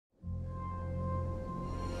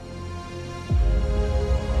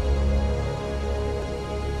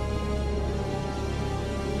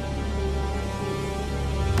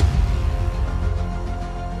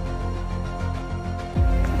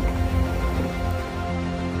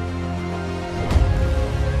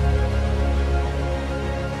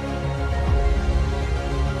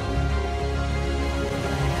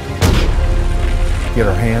get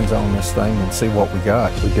our hands on this thing and see what we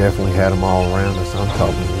got. We definitely had them all around us. I'm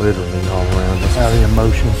talking literally all around us. How the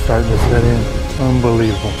emotions starting to set in.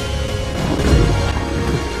 Unbelievable.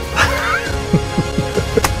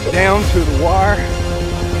 Down to the wire.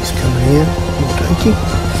 He's coming in. Thank you.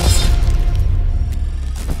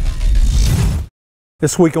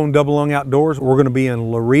 This week on Double Lung Outdoors, we're going to be in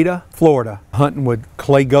Lorida, Florida, hunting with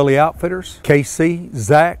Clay Gully Outfitters. KC,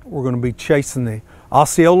 Zach, we're going to be chasing the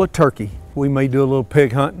Osceola turkey. We may do a little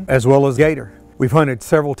pig hunting as well as gator. We've hunted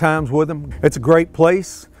several times with them. It's a great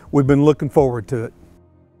place. We've been looking forward to it.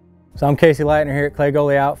 So I'm Casey Leitner here at Clay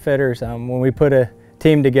Gully Outfitters. When we put a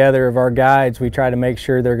team together of our guides, we try to make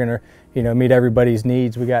sure they're going to meet everybody's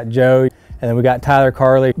needs. We got Joe and then we got Tyler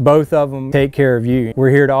Carley. Both of them take care of you.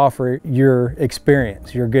 We're here to offer your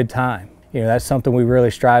experience, your good time. That's something we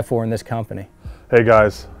really strive for in this company. Hey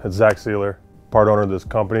guys, it's Zach Sealer, part owner of this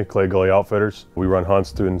company, Clay Gully Outfitters. We run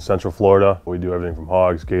hunts in Central Florida. We do everything from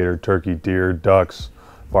hogs, gator, turkey, deer, ducks,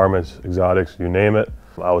 varmints, exotics, you name it.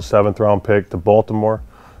 I was 7th round pick to Baltimore,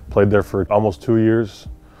 played there for almost 2 years,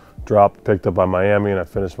 dropped, picked up by Miami, and I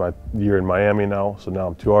finished my year in Miami now. So now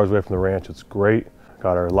I'm 2 hours away from the ranch. It's great.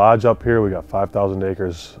 Got our lodge up here. We got 5,000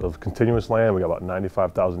 acres of continuous land. We got about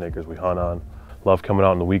 95,000 acres we hunt on. Love coming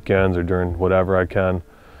out on the weekends or during whatever I can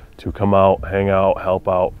to come out, hang out, help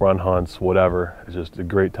out, run hunts, whatever. It's just a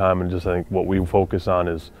great time, and just I think what we focus on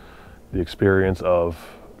is the experience of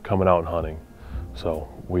coming out and hunting. So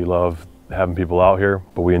we love having people out here,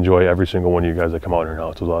 but we enjoy every single one of you guys that come out here and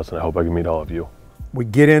hunt with us, and I hope I can meet all of you. We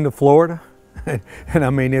get into Florida, and I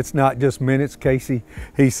mean, it's not just minutes. Casey,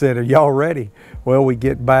 he said, are y'all ready? Well, we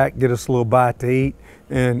get back, get us a little bite to eat,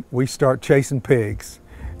 and we start chasing pigs.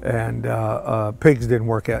 And pigs didn't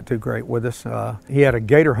work out too great with us. He had a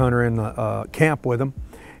gator hunter in the camp with him,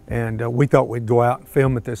 and we thought we'd go out and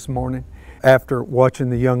film it this morning. After watching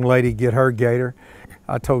the young lady get her gator,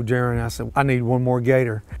 I told Jaron, I said, I need one more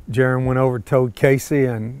gator. Jaron went over, told Casey,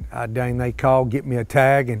 and dang, they called, get me a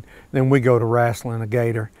tag, and then we go to wrestling a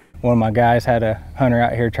gator. One of my guys had a hunter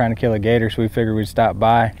out here trying to kill a gator, so we figured we'd stop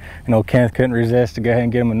by. And old Kenneth couldn't resist to go ahead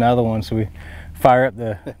and get him another one, so we fire up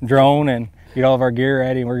the drone and get all of our gear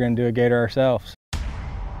ready, and we're going to do a gator ourselves.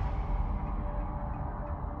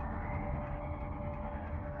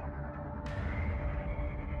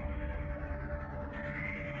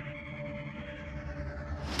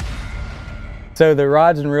 So the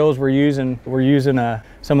rods and reels we're using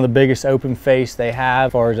some of the biggest open face they have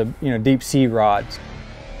as far as deep sea rods.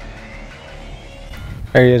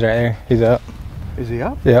 There he is right there. He's up. Is he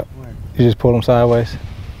up? Yep. Where? You just pulled him sideways.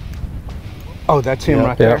 Oh, that's him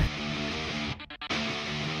right there.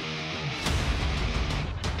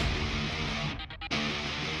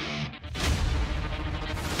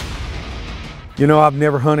 I've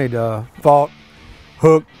never hunted, fought,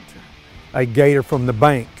 hooked a gator from the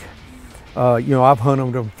bank. I've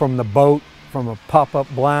hunted them from the boat, from a pop-up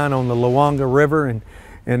blind on the Luangwa River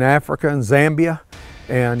in Africa and Zambia,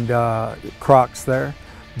 and crocs there.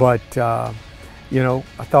 But, I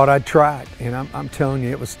thought I'd try it, and I'm telling you,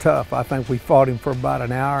 it was tough. I think we fought him for about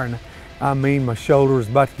an hour, and I mean, my shoulder was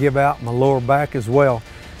about to give out, my lower back as well.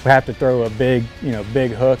 We have to throw a big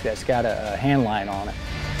hook that's got a hand line on it.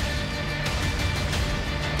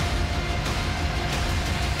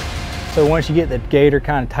 So once you get the gator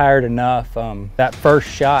kind of tired enough, that first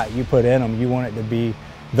shot you put in them, you want it to be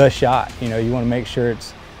the shot. You want to make sure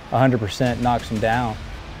it's 100% knocks them down.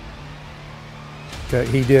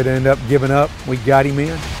 He did end up giving up. We got him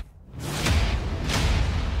in.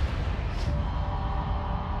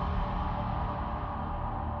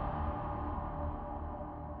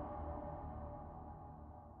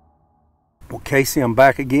 Well, Casey, I'm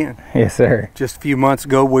back again. Yes, sir. Just a few months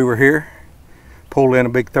ago we were here, pulled in a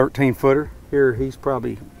big 13-footer. Here he's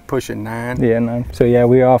probably pushing 9. Yeah, 9. So yeah,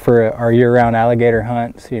 we offer our year-round alligator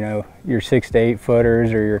hunts, your 6 to 8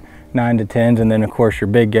 footers or your 9 to 10s, and then of course your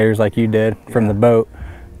big gators like you did from the boat.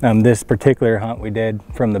 This particular hunt we did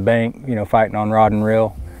from the bank, fighting on rod and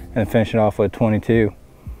reel and finishing off with 22.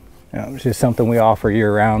 It's just something we offer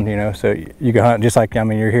year-round, so you can hunt just like,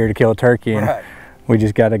 you're here to kill a turkey, and right. We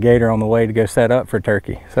just got a gator on the way to go set up for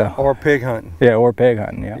turkey. So. Or pig hunting. Yeah, or pig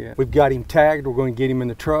hunting, yeah. We've got him tagged. We're going to get him in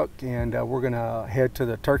the truck, and we're going to head to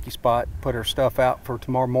the turkey spot, put our stuff out for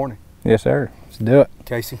tomorrow morning. Yes, sir. Let's do it.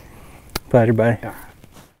 Casey. Pleasure, buddy. Yeah.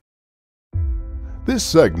 This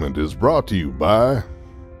segment is brought to you by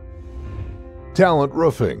Tallent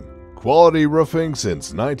Roofing, quality roofing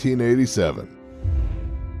since 1987.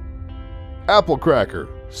 Apple Cracker,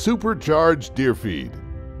 supercharged deer feed.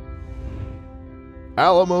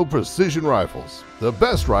 Alamo Precision Rifles, the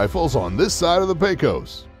best rifles on this side of the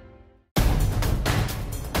Pecos.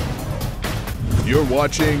 You're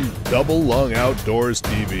watching Double Lung Outdoors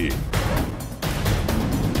TV.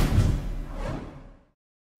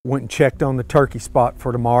 Went and checked on the turkey spot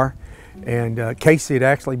for tomorrow, and Casey had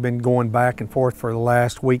actually been going back and forth for the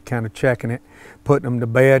last week, kind of checking it, putting them to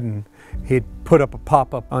bed, and he'd put up a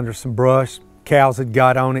pop-up under some brush. Cows had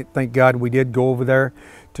got on it. Thank God we did go over there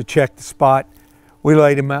to check the spot. We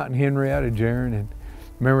laid him out in Henrietta, Jaron, and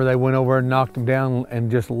remember they went over and knocked him down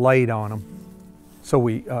and just laid on him. So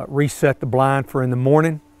we reset the blind for in the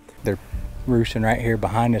morning. They're roosting right here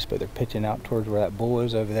behind us, but they're pitching out towards where that bull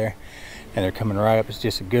is over there. And they're coming right up. It's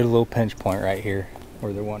just a good little pinch point right here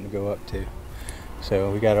where they're wanting to go up to.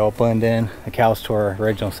 So we got it all blended in. The cows to our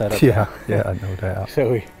original setup. Yeah, no doubt.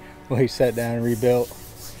 So we sat down and rebuilt.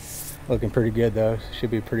 Looking pretty good though.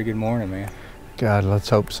 Should be a pretty good morning, man. God, let's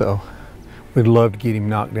hope so. We'd love to get him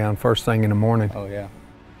knocked down first thing in the morning. Oh yeah.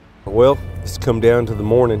 Well, it's come down to the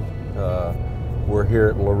morning. We're here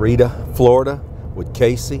at Lorida, Florida with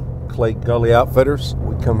Casey, Clay Gully Outfitters.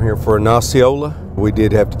 We come here for an Osceola. We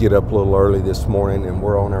did have to get up a little early this morning, and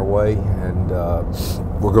we're on our way, and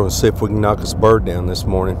we're going to see if we can knock this bird down this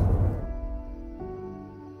morning.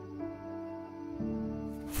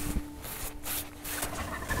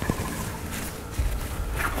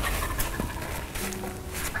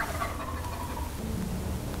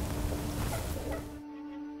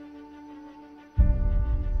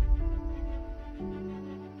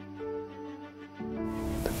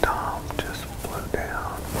 Tom just flew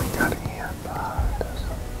down. We got a hen behind us.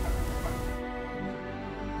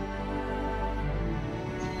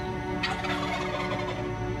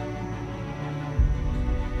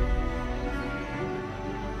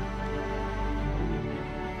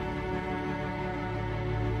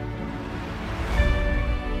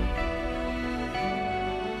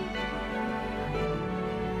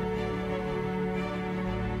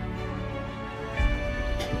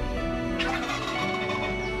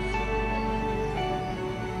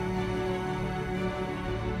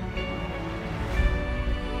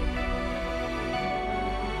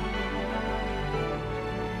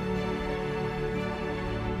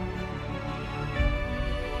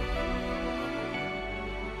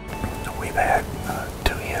 We've had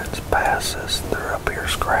 2 hens pass us. They're up here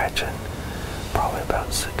scratching, probably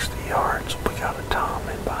about 60 yards. We got a tom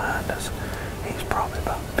in behind us. He's probably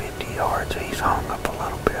about 50 yards. He's hung up a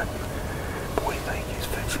little bit. But we think he's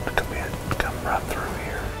fixing to come right through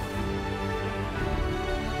here.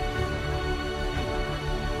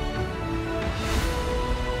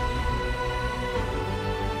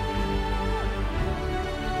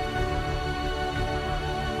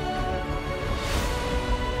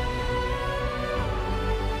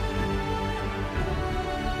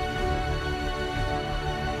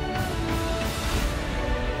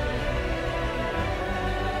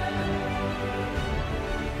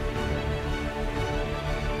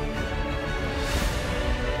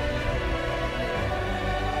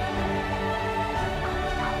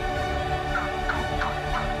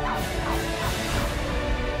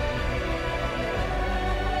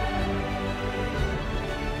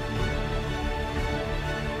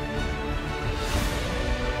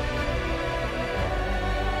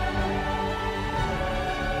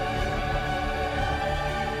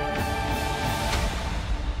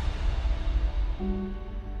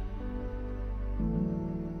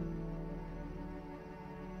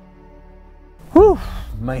 Whew,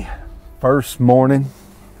 man, first morning,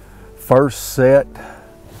 first set.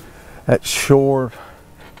 That sure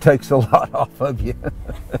takes a lot off of you.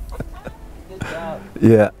 Good job.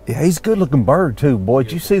 Yeah, he's a good looking bird too. Boy,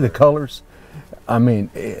 did you see the colors? I mean,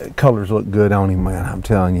 colors look good on him, man, I'm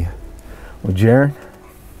telling you. Well, Jaron,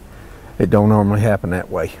 it don't normally happen that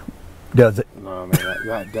way, does it? No, man,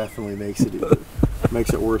 that definitely makes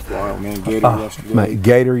it worthwhile, man. Gator yesterday. Man,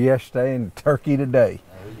 gator yesterday and turkey today.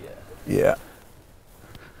 Oh yeah. Yeah.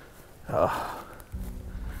 Oh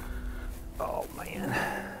man.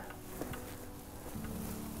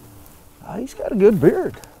 Oh, he's got a good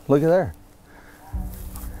beard. Look at there.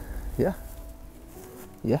 Yeah.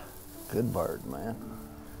 Yeah. Good bird, man.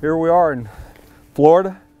 Here we are in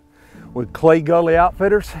Florida with Clay Gully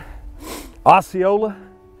Outfitters. Osceola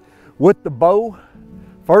with the bow.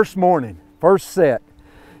 First morning, first set.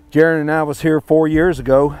 Jaron and I was here 4 years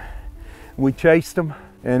ago. We chased them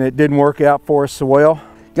and it didn't work out for us so well.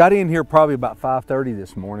 Got in here probably about 5:30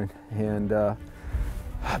 this morning, and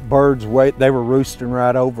birds they were roosting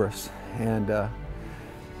right over us. And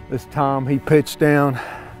this Tom, he pitched down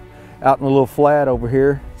out in a little flat over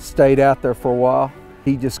here, stayed out there for a while.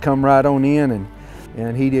 He just come right on in,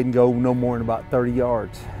 and he didn't go no more than about 30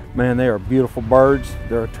 yards. Man, they are beautiful birds.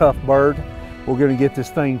 They're a tough bird. We're gonna get this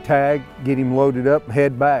thing tagged, get him loaded up, and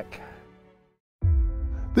head back.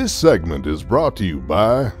 This segment is brought to you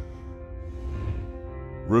by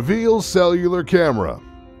Reveal Cellular Camera,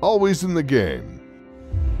 always in the game.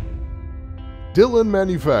 Dillon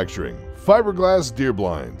Manufacturing, fiberglass deer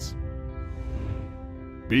blinds.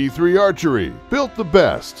 B3 Archery, built the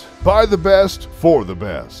best, by the best, for the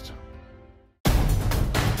best.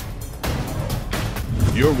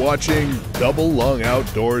 You're watching Double Lung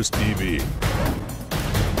Outdoors TV.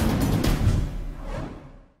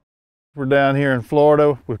 We're down here in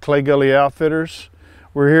Florida with Clay Gully Outfitters.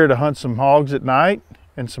 We're here to hunt some hogs at night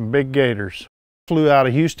and some big gators. Flew out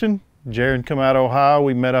of Houston, Jared come out of Ohio.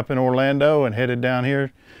 We met up in Orlando and headed down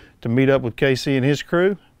here to meet up with Casey and his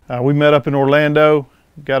crew. We met up in Orlando,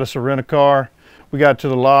 got us a rent-a-car. We got to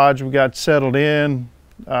the lodge, we got settled in,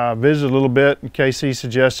 visited a little bit, and Casey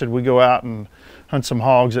suggested we go out and hunt some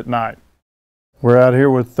hogs at night. We're out here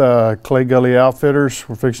with Clay Gully Outfitters.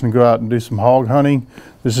 We're fixing to go out and do some hog hunting.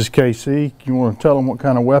 This is KC. You want to tell them what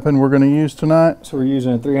kind of weapon we're going to use tonight? So we're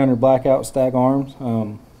using a 300 blackout stack arms.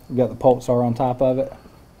 We've got the pulsar on top of it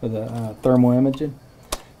for the thermal imaging.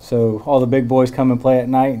 So all the big boys come and play at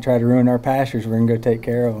night and try to ruin our pastures. We're going to go take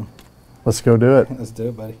care of them. Let's go do it. Let's do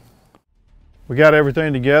it, buddy. We got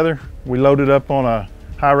everything together. We loaded up on a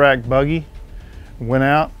high rack buggy, went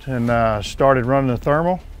out and started running the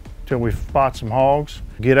thermal till we spot some hogs.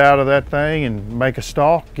 Get out of that thing and make a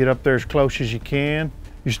stalk. Get up there as close as you can.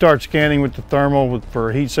 You start scanning with the thermal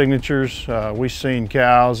for heat signatures. We've seen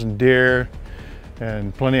cows and deer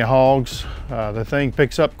and plenty of hogs. The thing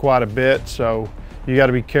picks up quite a bit, so you got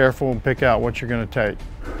to be careful and pick out what you're going to take.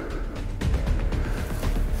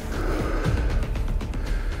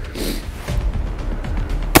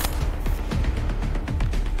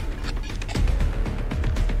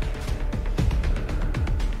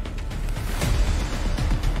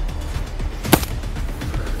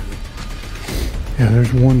 Yeah,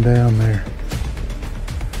 there's one down there.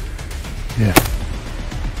 Yeah.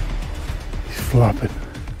 He's flopping.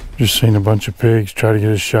 Just seen a bunch of pigs try to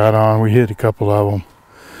get a shot on. We hit a couple of them.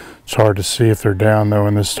 It's hard to see if they're down though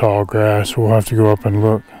in this tall grass. We'll have to go up and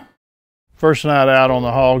look. First night out on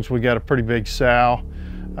the hogs, we got a pretty big sow.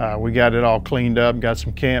 We got it all cleaned up, got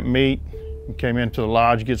some camp meat. We came into the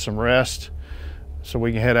lodge, get some rest so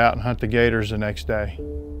we can head out and hunt the gators the next day.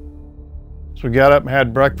 So we got up and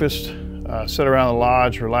had breakfast. Sit around the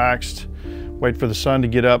lodge, relaxed, wait for the sun to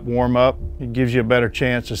get up, warm up. It gives you a better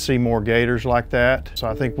chance to see more gators like that. So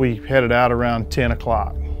I think we headed out around 10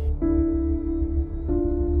 o'clock.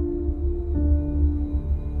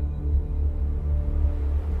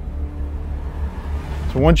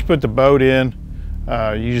 So once you put the boat in,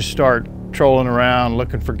 you just start trolling around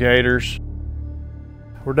looking for gators.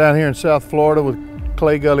 We're down here in South Florida with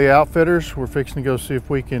Clay Gully Outfitters. We're fixing to go see if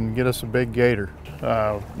we can get us a big gator.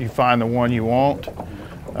 You find the one you want.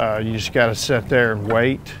 You just got to sit there and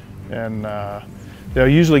wait, and they'll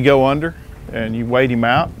usually go under, and you wait him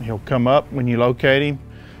out. He'll come up when you locate him.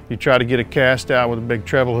 You try to get a cast out with a big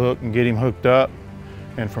treble hook and get him hooked up,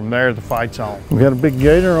 and from there the fight's on. We got a big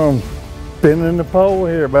gator on pinning the pole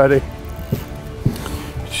here, buddy.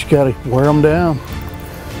 Just got to wear them down.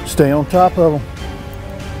 Stay on top of them.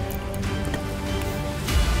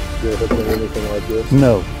 You ever hooked on anything like this?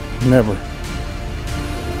 No, never.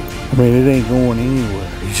 I mean, it ain't going anywhere.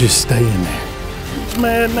 He's just staying there. He's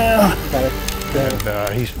mad now.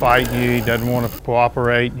 And he's fighting you. He doesn't want to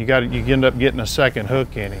cooperate. You end up getting a second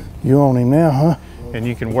hook in him. You on him now, huh? And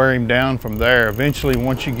you can wear him down from there. Eventually,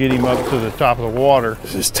 once you get him up to the top of the water,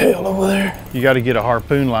 is his tail over there? You got to get a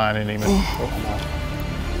harpoon line in him.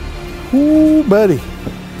 Ooh, buddy.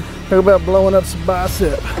 How about blowing up some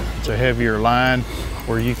bicep? It's a heavier line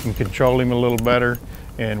where you can control him a little better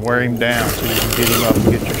and wear him down so you can get him up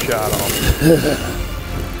and get your shot off.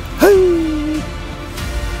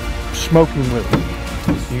 Smoke him with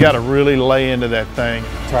it. You got to really lay into that thing.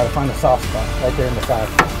 Try to find a soft spot right there in the side.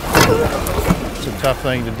 It's a tough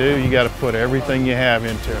thing to do. You got to put everything you have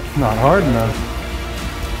into it. Not hard enough.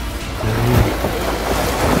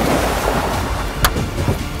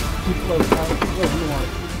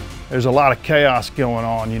 There's a lot of chaos going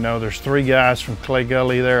on. You know, there's 3 guys from Clay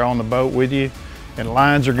Gully there on the boat with you, and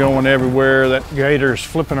lines are going everywhere. That gator is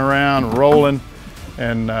flipping around, rolling,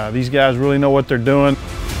 and these guys really know what they're doing.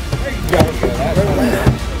 There you go.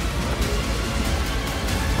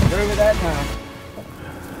 Over that time.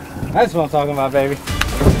 That's what I'm talking about, baby.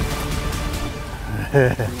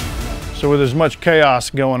 So with as much chaos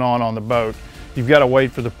going on the boat, you've got to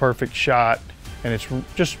wait for the perfect shot, and it's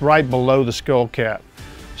just right below the skull cap.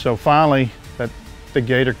 So finally, the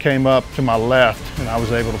gator came up to my left, and I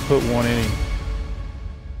was able to put one in him.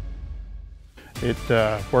 It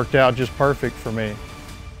worked out just perfect for me.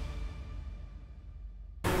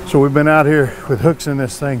 So we've been out here with hooks in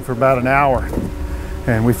this thing for about an hour,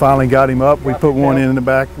 and we finally got him up. We put one in the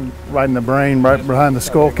back, right in the brain, right behind the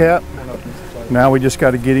skull cap. Now we just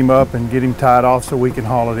got to get him up and get him tied off so we can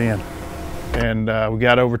haul it in. And we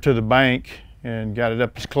got over to the bank and got it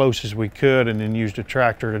up as close as we could, and then used a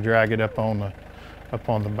tractor to drag it up on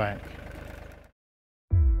the bank.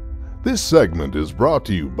 This segment is brought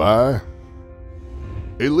to you by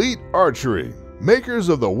Elite Archery, makers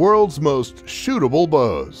of the world's most shootable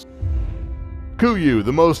bows. Kuiu,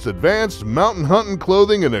 the most advanced mountain hunting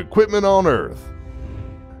clothing and equipment on earth.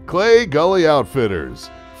 Clay Gully Outfitters,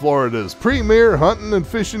 Florida's premier hunting and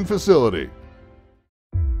fishing facility.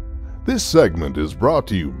 This segment is brought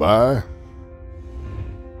to you by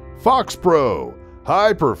Fox Pro,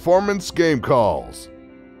 high performance game calls.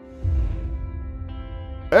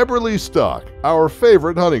 Eberly Stock, our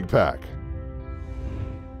favorite hunting pack.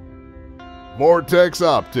 Vortex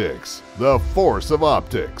Optics, the force of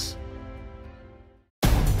optics.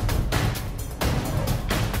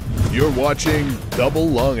 You're watching Double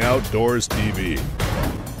Lung Outdoors TV.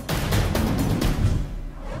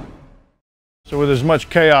 So with as much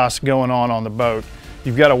chaos going on the boat,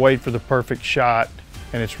 you've got to wait for the perfect shot,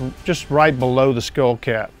 and it's just right below the skull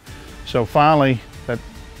cap. So finally,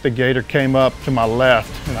 the gator came up to my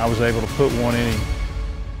left, and I was able to put one in him.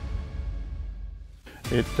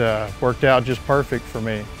 It worked out just perfect for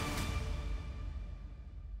me.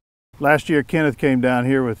 Last year, Kenneth came down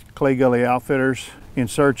here with Clay Gully Outfitters in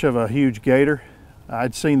search of a huge gator.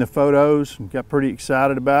 I'd seen the photos and got pretty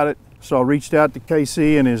excited about it. So I reached out to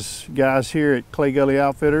KC and his guys here at Clay Gully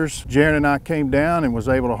Outfitters. Jaron and I came down and was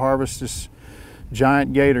able to harvest this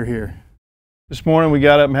giant gator here. This morning we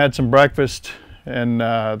got up and had some breakfast, and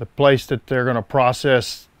the place that they're going to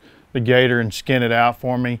process the gator and skin it out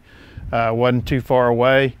for me wasn't too far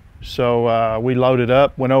away. So we loaded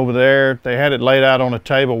up, went over there. They had it laid out on a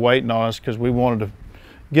table waiting on us because we wanted to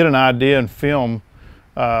get an idea and film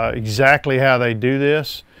exactly how they do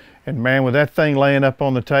this. And man, with that thing laying up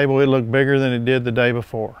on the table, it looked bigger than it did the day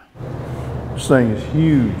before. This thing is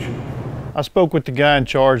huge. I spoke with the guy in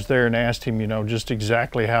charge there and asked him, you know, just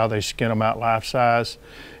exactly how they skin them out life size.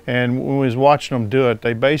 And when we was watching them do it,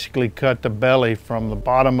 they basically cut the belly from the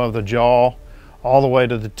bottom of the jaw all the way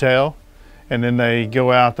to the tail, and then they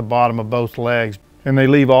go out the bottom of both legs, and they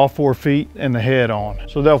leave all 4 feet and the head on.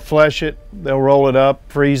 So they'll flesh it, they'll roll it up,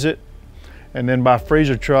 freeze it, and then by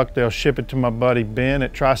freezer truck, they'll ship it to my buddy Ben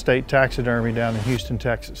at Tri-State Taxidermy down in Houston,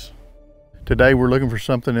 Texas. Today we're looking for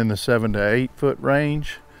something in the 7 to 8 foot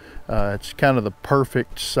range. It's kind of the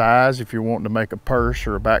perfect size if you're wanting to make a purse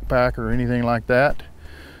or a backpack or anything like that.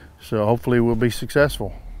 So hopefully we'll be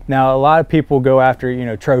successful. Now, a lot of people go after, you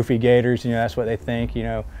know, trophy gators, you know, that's what they think, you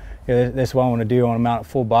know, that's what I want to do. I want to mount a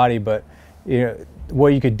full body, but, you know, what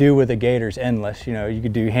you could do with a gator is endless. You know, you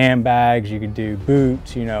could do handbags, you could do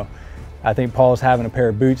boots, you know. I think Paul's having a pair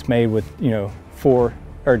of boots made with, you know, 2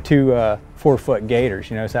 4-foot gators,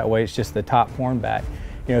 you know, so that way it's just the top hornback.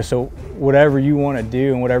 You know, so whatever you want to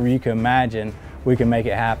do and whatever you can imagine, we can make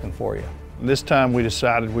it happen for you. This time we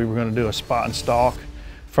decided we were going to do a spot and stalk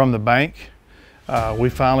from the bank. We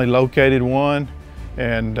finally located one,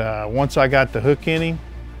 and once I got the hook in him,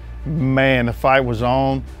 man, the fight was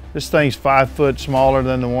on. This thing's 5 foot smaller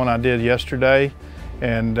than the one I did yesterday,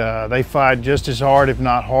 and they fight just as hard, if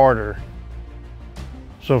not harder.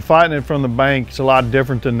 So fighting it from the bank is a lot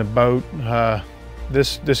different than the boat.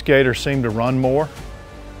 This gator seemed to run more.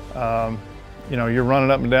 You know, you're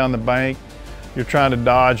running up and down the bank, you're trying to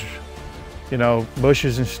dodge, you know,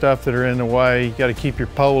 bushes and stuff that are in the way. You got to keep your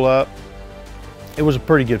pole up. It was a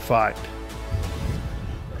pretty good fight.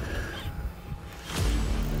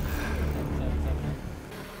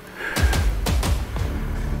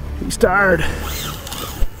 He's tired.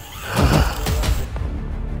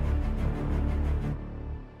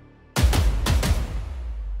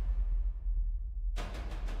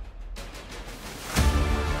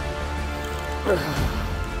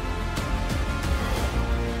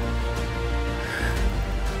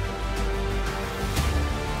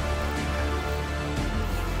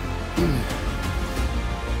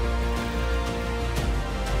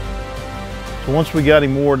 So once we got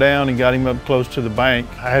him wore down and got him up close to the bank,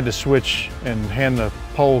 I had to switch and hand the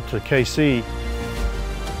pole to KC.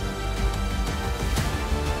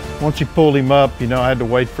 Once you pulled him up, you know, I had to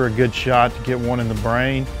wait for a good shot to get one in the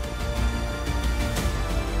brain.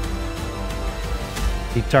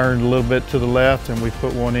 He turned a little bit to the left and we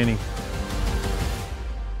put one in him.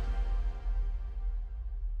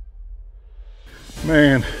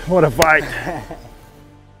 Man, what a fight.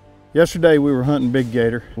 Yesterday we were hunting big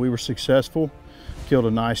gator. We were successful. killed a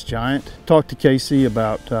nice giant. Talked to KC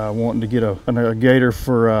about wanting to get a gator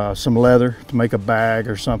for some leather to make a bag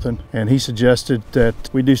or something, and he suggested that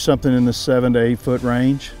we do something in the 7 to 8 foot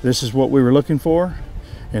range. This is what we were looking for,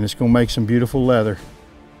 and it's going to make some beautiful leather.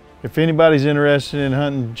 If anybody's interested in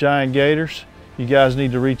hunting giant gators, you guys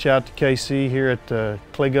need to reach out to KC here at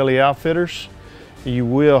Clay Gully Outfitters. You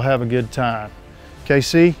will have a good time.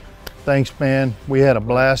 KC, thanks, man. We had a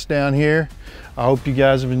blast down here. I hope you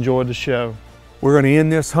guys have enjoyed the show. We're going to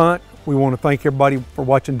end this hunt. We want to thank everybody for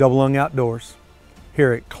watching Double Lung Outdoors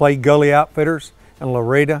here at Clay Gully Outfitters in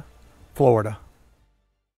Lorida, Florida.